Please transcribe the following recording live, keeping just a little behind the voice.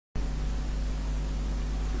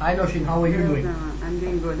Hi Noshin, how are you doing? I'm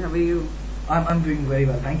doing good. How are you? I'm doing very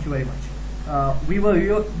well. Thank you very much. We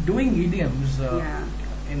were doing idioms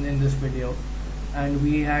in this video, and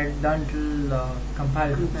we had done till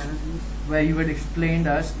comparisons, where you had explained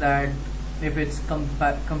us that if it's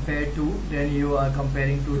compared to, then you are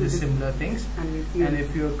comparing to the similar things, and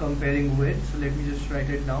if you're comparing with, so let me just write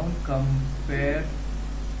it down. Compare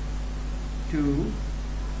to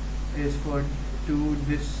is for two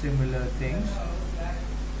dissimilar things,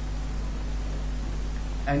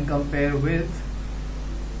 and compare with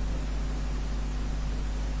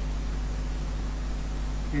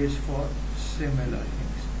is for similar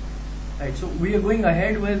things. Right, so we are going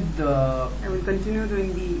ahead with I will continue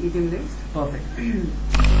doing the idiom list. Perfect.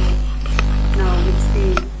 Now it's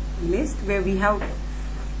the list where we have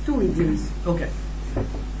two idioms. Okay.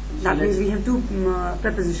 That means we have two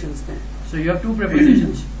prepositions there. So you have two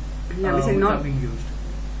prepositions we say which not are being used.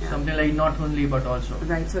 Something like not only but also.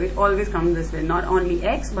 Right. So it always comes this way. Not only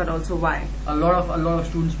X but also Y. A lot of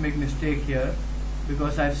students make mistake here,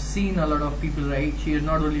 because I've seen a lot of people write she is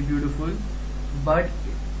not only beautiful but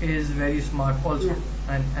is very smart also.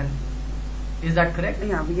 And is that correct?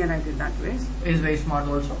 Yeah, we can write it that way. Is very smart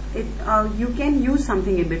also. It you can use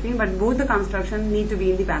something in between, but both the construction need to be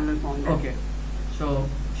in the parallel form. Then. Okay. So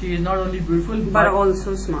she is not only beautiful but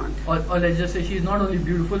also smart. Or let's just say she is not only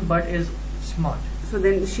beautiful but is smart. So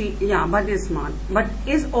then she, but is smart, but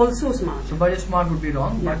is also smart. So but is smart would be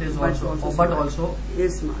wrong, but is also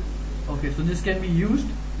is smart. Okay, so this can be used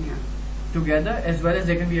together, as well as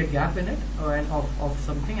there can be a gap in it of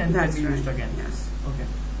something, and That's can be used again. Yes. Okay.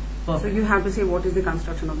 Perfect. So you have to say what is the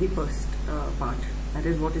construction of the first part. That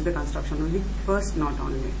is, what is the construction of the first not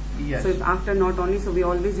only. Yes. So if after not only, so we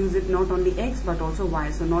always use it not only X but also Y.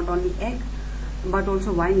 So not only X but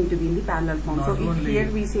also Y need to be in the parallel form. Not so if here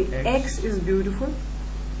we say X is beautiful,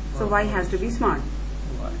 so Y has to be smart.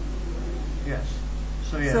 Y. Yes.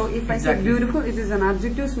 So yes. So if I say beautiful, it is an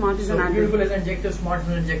adjective, smart is an adjective. Beautiful is an adjective, smart is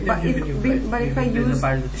an adjective. But if I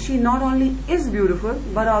use, she not only is beautiful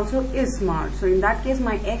but also is smart. So in that case,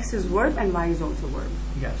 my X is verb and Y is also verb.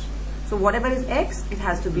 Yes. So whatever is X, it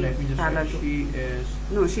has to be parallel to. She is.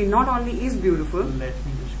 No, she not only is beautiful. Let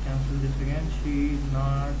me just cancel this again. She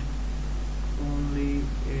not only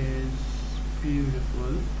is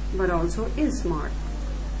beautiful but also is smart.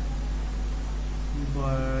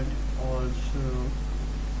 But also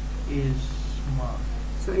is smart.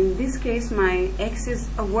 So in this case, my X is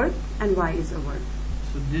a verb and Y is a verb.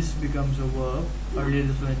 So this becomes a verb. Earlier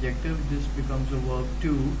this was an adjective. This becomes a verb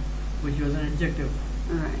too, which was an adjective.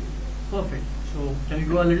 Right. Perfect. So can we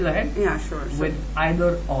go a little ahead? Yeah, sure. So with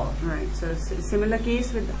either or. Right. So similar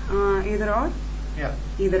case with either or. Yeah.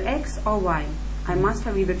 Either X or Y. I must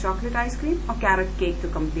have either chocolate ice cream or carrot cake to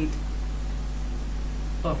complete.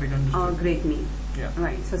 Perfect. Understood. Or great meal. Yeah.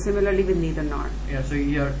 Right. So similarly with neither nor. Yeah. So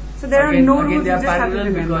here. So there are no rules. Again, they are you just have to parallel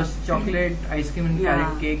remember. because chocolate, ice cream, and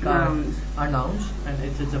carrot cake are nouns, and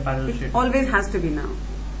it's a parallel It statement. always has to be noun.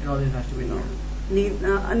 It always has to be noun.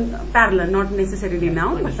 Parallel, not necessarily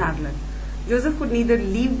noun, but parallel. Joseph could neither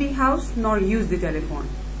leave the house nor use the telephone.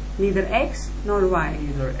 Neither X nor Y.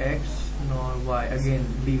 Neither X nor Y. Again,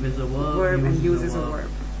 leave is a verb, and use is a verb.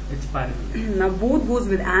 It's parallel. Now both goes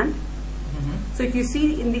with and. So if you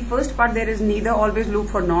see in the first part there is neither, always look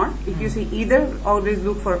for nor. If you see either, always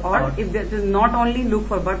look for or. If there is not only, look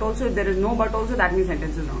for but also. If there is no but also, that means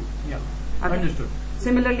sentence is wrong. Yeah. Okay. Understood.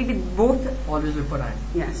 Similarly with both. Always look for and.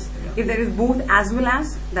 Yes. Yeah. If there is both as well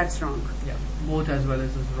as, that's wrong. Yeah. Both as well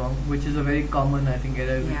as is wrong, which is a very common, I think,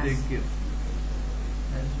 error which they give.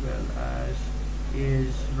 As well as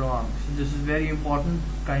is wrong. So this is very important.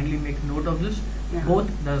 Kindly make note of this. Yeah.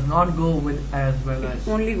 Both does not go with as well as.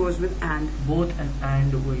 Only goes with and. Both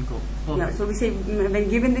and will go. Perfect. Yeah. So we say when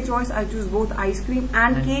given the choice, I choose both ice cream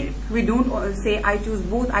and cake. We don't say I choose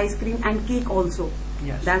both ice cream and cake also.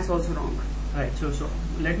 Yes. That's also wrong. Right. So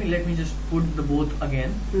let me just put the both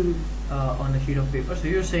again on a sheet of paper. So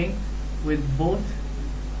you're saying with both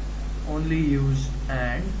only use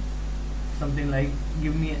and. Something like,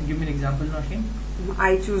 give me an example, Nashin.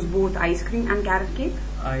 I choose both ice cream and carrot cake.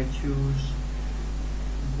 I choose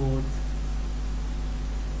both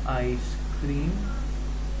ice cream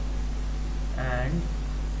and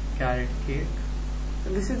carrot cake. So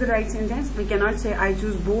this is the right sentence. We cannot say I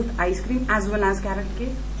choose both ice cream as well as carrot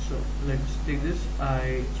cake. So let's take this.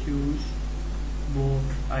 I choose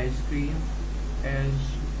both ice cream as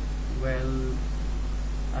well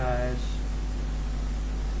as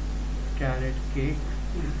carrot cake.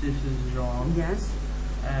 This is wrong. Yes.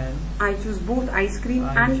 And I choose both ice cream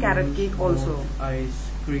and carrot cake also.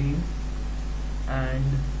 Ice cream and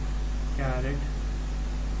carrot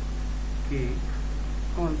cake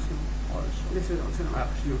Also. This is also wrong.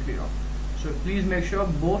 Absolutely wrong. So please make sure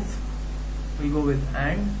both will go with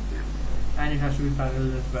and it has to be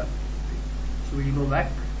parallel as well. So we'll go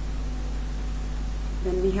back.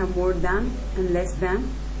 Then we have more than and less than.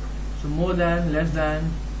 So more than, less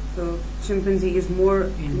than. So chimpanzee is more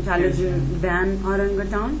intelligent than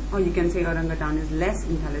orangutan, or you can say orangutan is less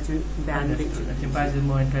intelligent than the chimpanzee. Chimpanzee is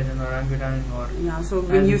more intelligent than orangutan, or yeah. So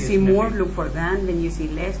when you see more, look for than. When you see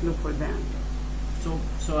less, look for than.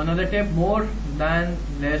 So another tip: more than,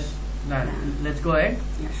 less than. Let's go ahead.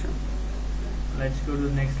 Yeah, sure. Let's go to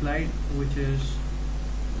the next slide, which is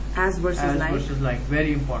as versus like. As versus like.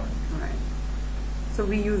 Very important. Right. So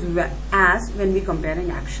we use as when we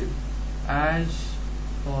comparing action. As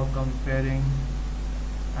for comparing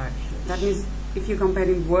actions. That means if you're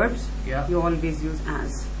comparing verbs, you always use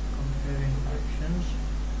as. Comparing actions.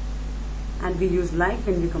 And we use like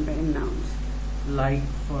when we're comparing nouns. Like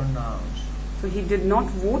for nouns. So he did not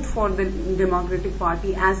vote for the Democratic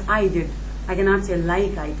Party as I did. I cannot say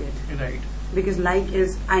like I did. Right. Because like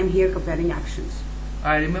is I'm here comparing actions.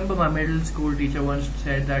 I remember my middle school teacher once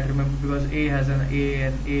said that, remember, because A has an A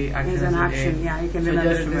and A action has an action. Yeah, you can so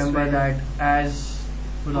remember just remember that as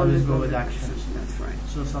will always go with actions. That's right.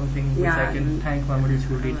 So something which I can thank my middle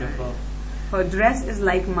school teacher for. Her dress is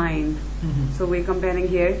like mine. So we're comparing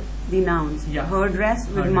here the nouns. Yeah. Her dress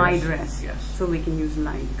with my dress. Yes. So we can use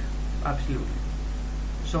like. Absolutely.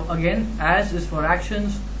 So again, as is for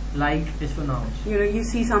actions, like is for nouns. You know, you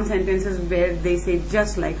see some sentences where they say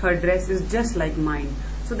just like, her dress is just like mine.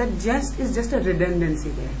 So that just is just a redundancy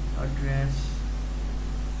there. Her dress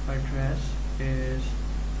is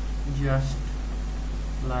just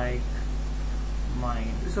like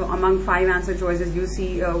mine. So among 5 answer choices, you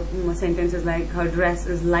see sentences like her dress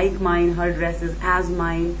is like mine, her dress is as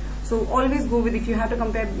mine. So always go with, if you have to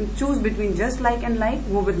compare, choose between just like and like,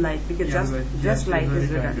 go with like, because just like is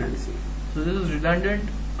redundancy. So this is redundant.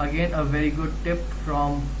 Again, a very good tip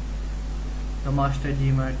from the master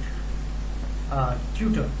GMAT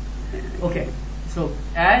tutor. Okay, so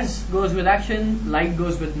as goes with action, like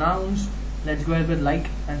goes with nouns. Let's go ahead with like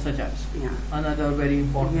and such as. Yeah. Another very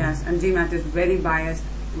important. Yes, and GMAT is very biased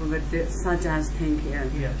with this such as thing here.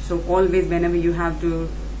 Yes. So always whenever you have to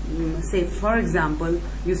say, for example,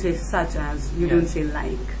 you say such as, you don't say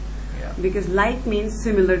like. Yeah. Because like means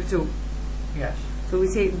similar to. Yes. So we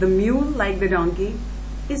say the mule, like the donkey,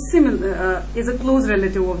 is similar, is a close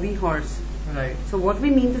relative of the horse. Right. So what we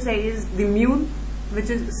mean to say is the mule, which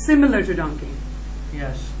is similar to donkey.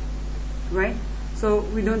 Yes. Right. So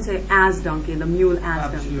we don't say as donkey, the mule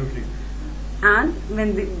as donkey. Absolutely. And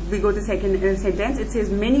when we go to second sentence, it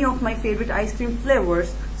says many of my favorite ice cream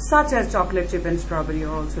flavors, such as chocolate chip and strawberry,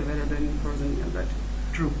 are also available in frozen yogurt.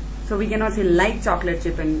 True. So we cannot say like chocolate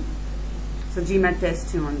chip, and so GMAT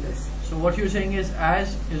tests you on this. So what you're saying is,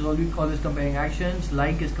 as is always comparing actions,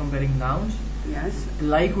 like is comparing nouns. Yes.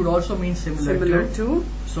 Like would also mean similar to.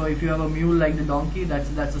 So if you have a mule like the donkey,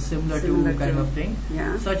 that's a similar to kind of thing.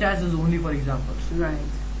 Yeah. Such as is only for examples. Right.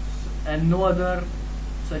 And no other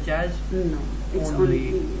such as? No. It's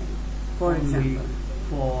only for example.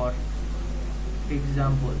 For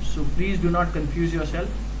examples. So please do not confuse yourself.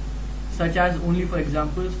 Such as only for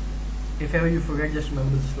examples. If ever you forget, just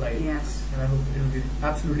remember the slide. Yes. And I hope it will be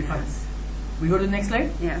absolutely fine. We go to the next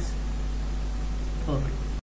slide? Yes. Perfect.